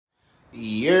What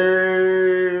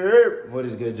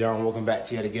is good, John? Welcome back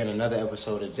to yet again another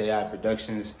episode of JI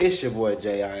Productions. It's your boy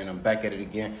JI, and I'm back at it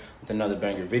again with another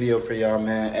banger video for y'all,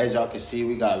 man. As y'all can see,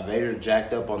 we got Vader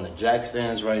jacked up on the jack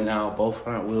stands right now. Both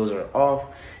front wheels are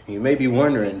off. And you may be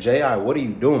wondering, JI, what are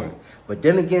you doing? But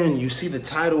then again, you see the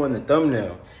title and the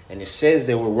thumbnail, and it says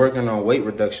that we're working on weight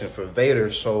reduction for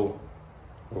Vader, so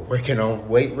we're working on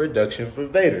weight reduction for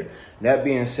Vader. That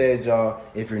being said, y'all,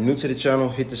 if you're new to the channel,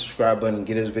 hit the subscribe button,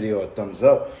 give this video a thumbs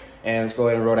up, and let's go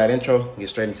ahead and roll that intro and get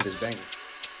straight into this banger.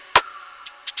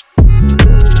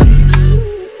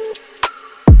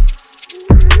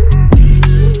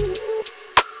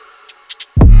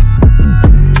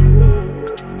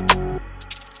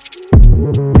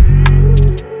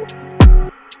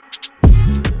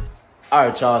 All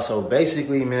right, y'all, so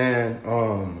basically, man,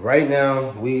 right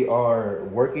now we are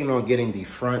working on getting the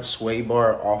front sway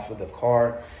bar off of the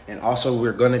car, and also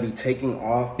we're going to be taking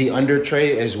off the under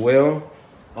tray as well.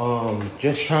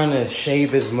 Just trying to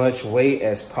shave as much weight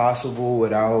as possible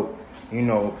without, you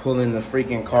know, pulling the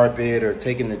freaking carpet or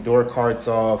taking the door carts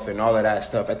off and all of that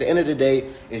stuff. At the end of the day,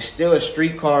 it's still a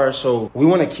street car, so we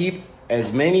want to keep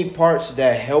as many parts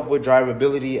that help with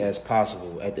drivability as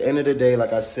possible. At the end of the day,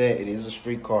 like I said, it is a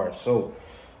street car. So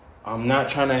I'm not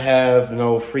trying to have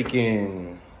no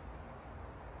freaking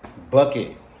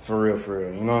bucket for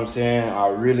real. You know what I'm saying? I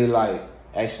really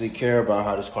actually care about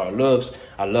how this car looks.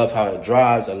 I love how it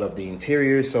drives. I love the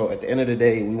interior. So at the end of the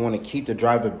day, we want to keep the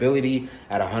drivability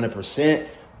at 100%,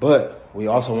 but we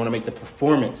also want to make the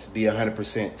performance be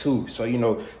 100% too. So, you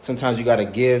know, sometimes you got to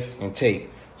give and take.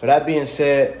 So that being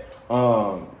said,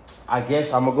 I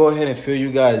guess I'm gonna go ahead and fill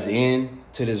you guys in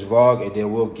to this vlog, and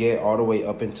then we'll get all the way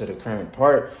up into the current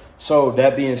part. So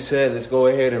that being said, let's go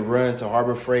ahead and run to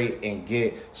Harbor Freight and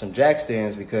get some jack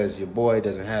stands because your boy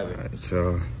doesn't have it. All right,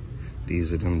 so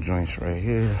these are them joints right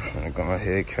here. I'm gonna go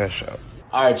ahead, cash out.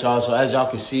 All right, y'all, so as y'all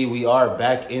can see, we are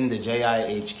back in the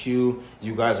JI HQ.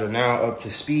 You guys are now up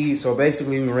to speed. So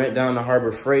basically, we went down to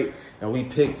Harbor Freight and we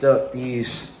picked up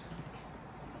these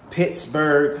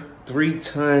Pittsburgh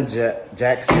 3-ton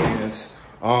jack stands.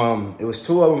 It was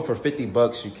 2 of them for 50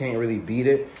 bucks. You can't really beat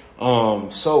it.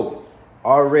 So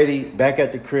already back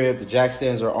at the crib, the jack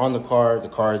stands are on the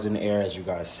car is in the air, as you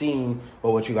guys seen.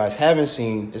 But what you guys haven't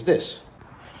seen is this.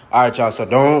 All right, y'all, so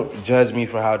don't judge me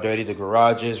for how dirty the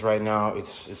garage is right now.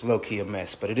 It's low-key a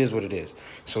mess, but it is what it is.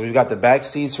 So we've got the back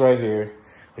seats right here.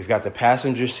 We've got the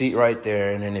passenger seat right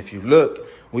there. And then if you look,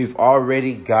 we've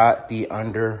already got the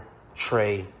under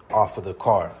tray off of the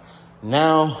car.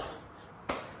 Now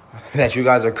that you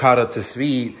guys are caught up to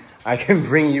speed, I can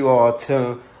bring you all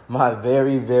to my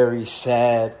very, very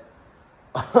sad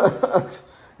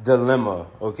dilemma.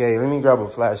 Okay, let me grab a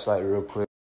flashlight real quick.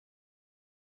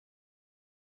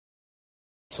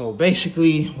 So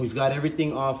basically, we've got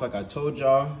everything off like I told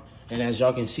y'all. And as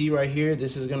y'all can see right here,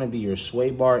 this is going to be your sway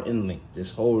bar end link,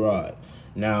 this whole rod.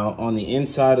 Now, on the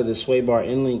inside of the sway bar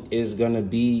end link is going to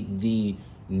be the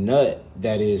nut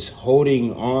that is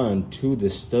holding on to the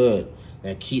stud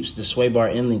that keeps the sway bar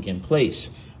end link in place,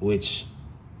 which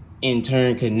in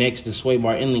turn connects the sway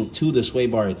bar end link to the sway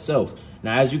bar itself.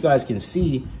 Now, as you guys can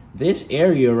see, this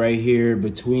area right here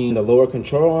between the lower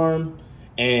control arm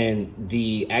and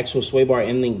the actual sway bar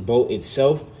end link bolt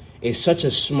itself is such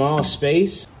a small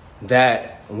space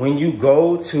that when you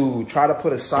go to try to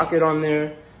put a socket on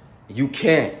there, you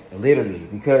can't, literally,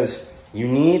 because you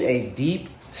need a deep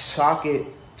socket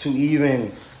to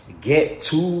even get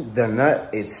to the nut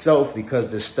itself because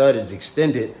the stud is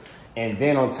extended. And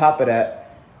then on top of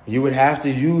that, you would have to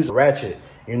use a ratchet.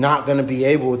 You're not going to be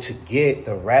able to get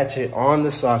the ratchet on the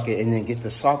socket and then get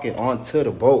the socket onto the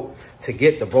bolt to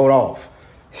get the bolt off.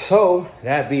 So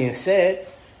that being said,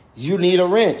 you need a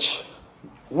wrench.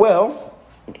 Well,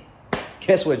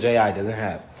 guess what JI doesn't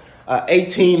have? An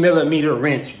 18mm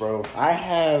wrench, bro. I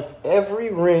have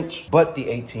every wrench but the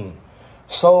 18.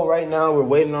 So right now we're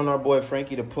waiting on our boy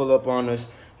Frankie to pull up on us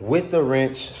with the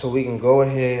wrench so we can go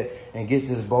ahead and get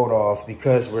this bolt off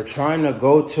because we're trying to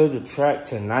go to the track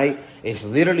tonight. It's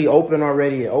literally open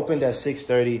already. It opened at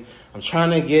 6:30. I'm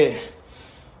trying to get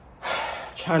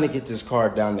this car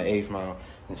down the 8th mile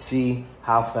and see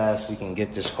how fast we can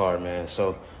get this car, man.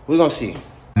 So we're gonna see.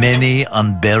 Many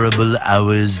unbearable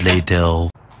hours later.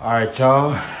 All right,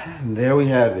 y'all, there we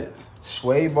have it.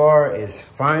 Sway bar is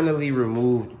finally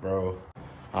removed, bro.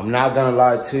 I'm not gonna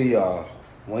lie to y'all.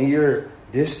 When you're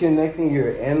disconnecting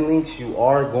your end links, you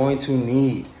are going to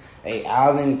need a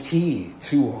Allen key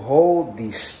to hold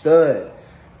the stud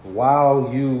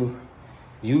while you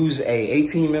use a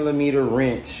 18mm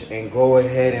wrench and go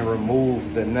ahead and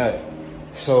remove the nut.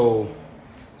 So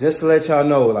just to let y'all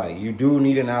know, like, you do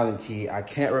need an Allen key. I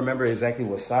can't remember exactly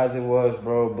what size it was,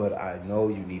 bro, but I know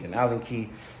you need an Allen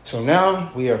key. So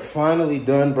now we are finally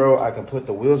done, bro. I can put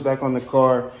the wheels back on the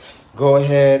car, go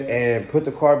ahead and put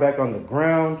the car back on the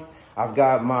ground. I've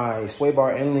got my sway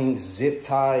bar end links zip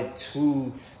tied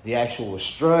to the actual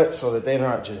strut so that they're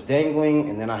not just dangling.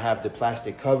 And then I have the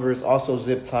plastic covers also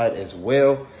zip tied as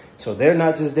well, so they're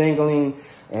not just dangling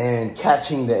and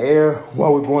catching the air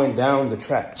while we're going down the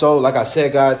track. So like I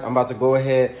said, guys, I'm about to go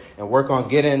ahead and work on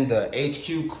getting the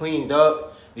HQ cleaned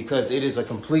up because it is a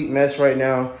complete mess right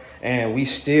now. And we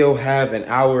still have an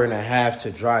hour and a half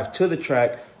to drive to the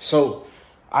track. So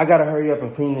I gotta hurry up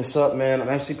and clean this up, man. I'm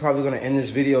actually probably gonna end this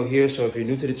video here. So if you're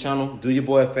new to the channel, do your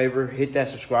boy a favor, hit that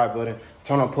subscribe button,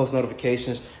 turn on post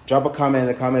notifications, drop a comment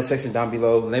in the comment section down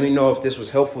below. Let me know if this was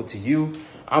helpful to you.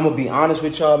 I'm gonna be honest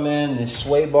with y'all, man. This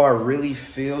sway bar really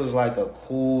feels like a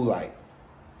cool, like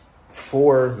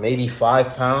 4, maybe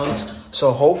 5 pounds.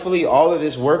 So hopefully all of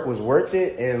this work was worth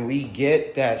it and we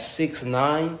get that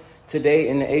 6.9 today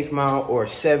in the 8th mile or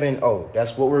 7.0.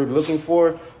 That's what we're looking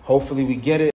for. Hopefully we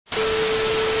get it.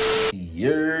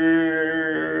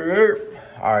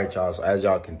 All right, y'all, so as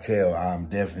y'all can tell, I'm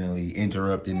definitely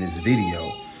interrupting this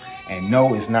video. And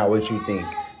no, it's not what you think.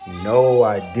 No,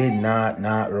 I did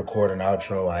not record an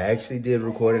outro. I actually did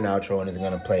record an outro and it's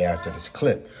gonna play after this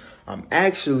clip. I'm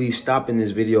actually stopping this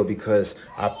video because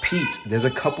I peeped. There's a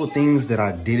couple things that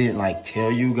I didn't like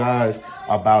tell you guys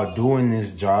about doing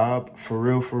this job for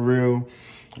real.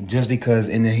 Just because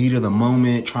in the heat of the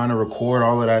moment, trying to record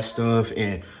all of that stuff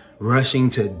and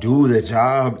rushing to do the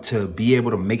job to be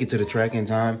able to make it to the track in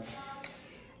time,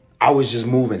 I was just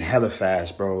moving hella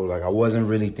fast, bro. Like, I wasn't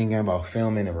really thinking about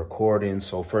filming and recording.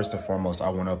 So first and foremost, I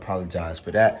want to apologize for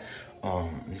that.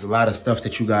 There's a lot of stuff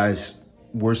that you guys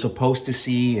were supposed to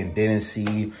see and didn't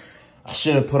see. I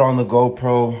should have put on the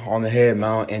GoPro on the head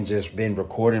mount and just been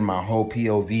recording my whole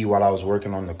POV while I was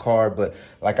working on the car. But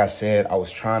like I said, I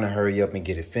was trying to hurry up and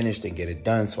get it finished and get it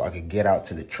done so I could get out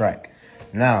to the track.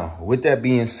 Now, with that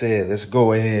being said, let's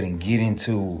go ahead and get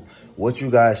into what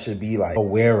you guys should be like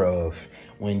aware of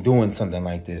when doing something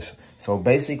like this. So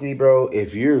basically, bro,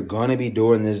 if you're gonna be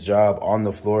doing this job on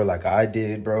the floor like I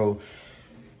did, bro,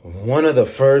 one of the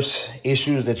first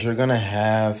issues that you're gonna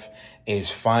have is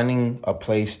finding a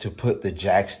place to put the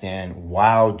jack stand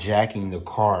while jacking the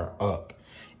car up.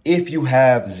 If you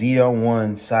have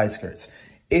ZL1 side skirts.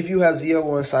 If you have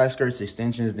ZL1 side skirts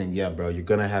extensions, then yeah, bro, you're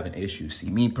gonna have an issue. See,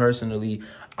 me personally,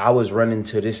 I was running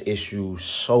to this issue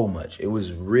so much. It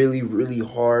was really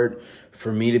hard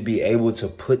for me to be able to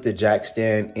put the jack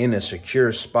stand in a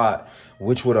secure spot,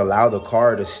 which would allow the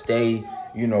car to stay,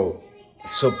 you know,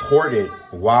 supported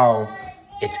while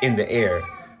it's in the air.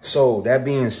 So that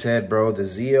being said, bro, the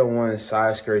ZL1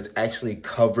 side skirts actually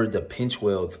covered the pinch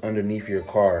welds underneath your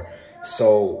car.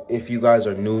 So if you guys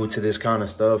are new to this kind of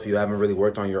stuff, you haven't really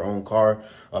worked on your own car,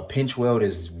 a pinch weld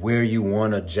is where you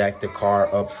want to jack the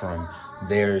car up from.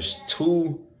 There's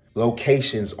 2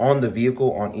 locations on the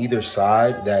vehicle on either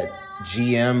side that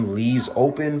GM leaves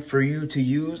open for you to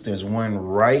use. There's one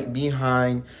right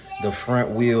behind the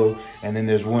front wheel, and then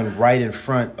there's one right in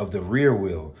front of the rear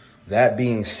wheel. That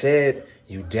being said,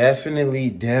 you definitely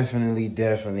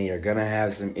are gonna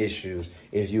have some issues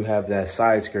if you have that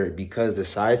side skirt, because the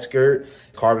side skirt,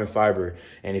 carbon fiber.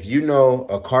 And if you know,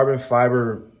 a carbon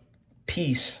fiber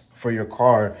piece for your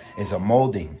car is a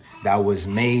molding that was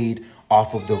made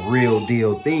off of the real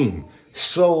deal thing.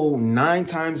 So 9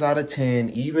 times out of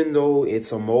 10, even though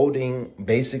it's a molding,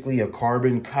 basically a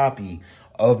carbon copy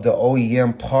of the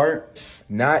OEM part,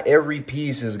 not every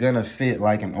piece is gonna fit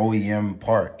like an OEM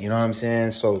part. You know what I'm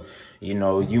saying? So, you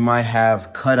know, you might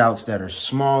have cutouts that are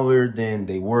smaller than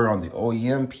they were on the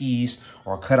OEM piece,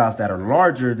 or cutouts that are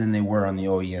larger than they were on the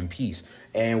OEM piece.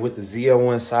 And with the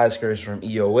ZL1 side skirts from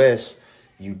EOS,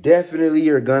 you definitely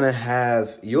are gonna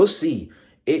have, you'll see,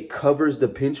 it covers the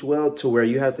pinch weld to where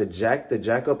you have to jack the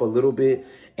jack up a little bit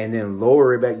and then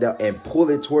lower it back down and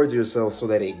pull it towards yourself so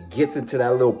that it gets into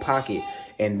that little pocket.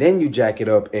 And then you jack it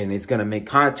up and it's gonna make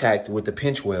contact with the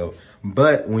pinch weld.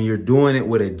 But when you're doing it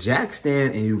with a jack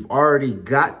stand and you've already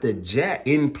got the jack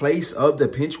in place of the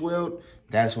pinch weld,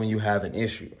 that's when you have an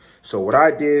issue. So what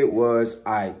I did was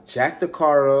I jacked the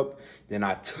car up, then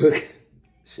I took,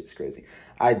 shit's crazy.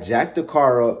 I jacked the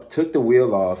car up, took the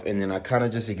wheel off, and then I kind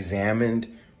of just examined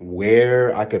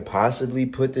where I could possibly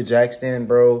put the jack stand,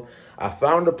 bro. I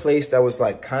found a place that was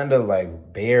like kind of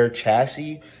like bare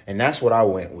chassis, and that's what I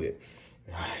went with.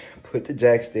 I put the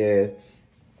jack stand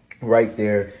right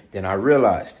there. Then I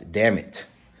realized, damn it,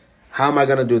 how am I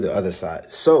gonna do the other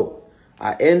side? So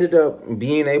I ended up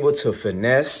being able to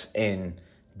finesse and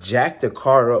jack the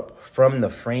car up from the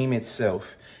frame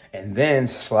itself, and then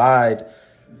slide,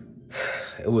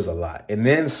 it was a lot, and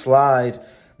then slide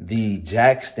the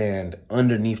jack stand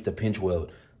underneath the pinch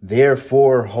weld,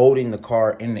 therefore holding the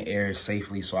car in the air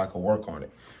safely so I could work on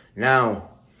it. Now,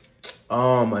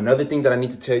 another thing that I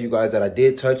need to tell you guys that I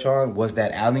did touch on was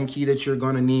that Allen key that you're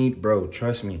gonna need. Bro,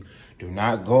 trust me, do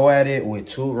not go at it with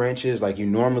 2 wrenches like you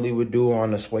normally would do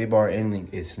on the sway bar end link.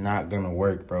 It's not gonna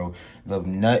work, bro. The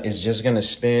nut is just gonna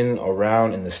spin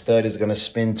around and the stud is gonna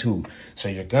spin too. So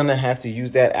you're gonna have to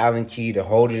use that Allen key to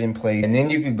hold it in place, and then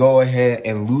you could go ahead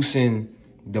and loosen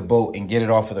the bolt and get it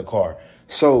off of the car.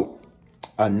 So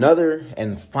another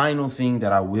and final thing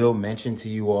that I will mention to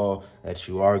you all that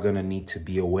you are gonna need to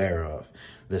be aware of,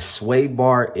 the sway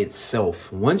bar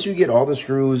itself. Once you get all the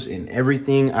screws and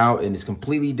everything out and it's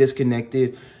completely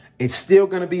disconnected, it's still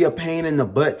gonna be a pain in the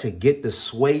butt to get the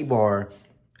sway bar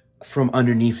from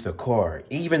underneath the car,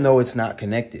 even though it's not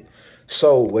connected.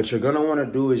 So what you're gonna wanna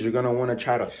do is you're gonna wanna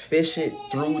try to fish it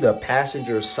through the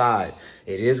passenger side.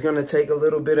 It is gonna take a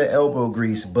little bit of elbow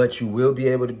grease, but you will be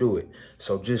able to do it.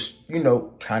 So just, you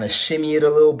know, kind of shimmy it a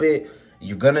little bit.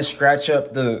 You're gonna scratch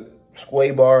up the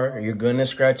sway bar. You're gonna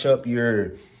scratch up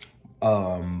your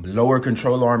lower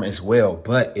control arm as well,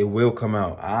 but it will come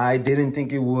out. I didn't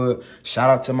think it would. Shout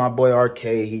out to my boy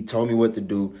RK. He told me what to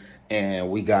do and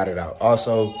we got it out.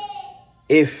 Also,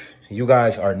 if you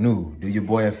guys are new, do your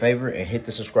boy a favor and hit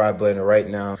the subscribe button right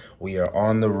now. We are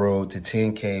on the road to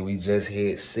 10K. We just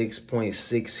hit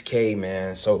 6.6K,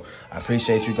 man. So I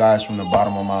appreciate you guys from the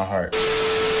bottom of my heart.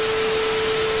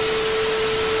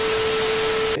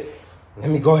 Let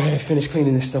me go ahead and finish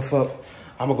cleaning this stuff up.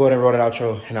 I'm gonna go ahead and roll that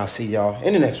outro, and I'll see y'all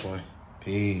in the next one.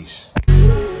 Peace.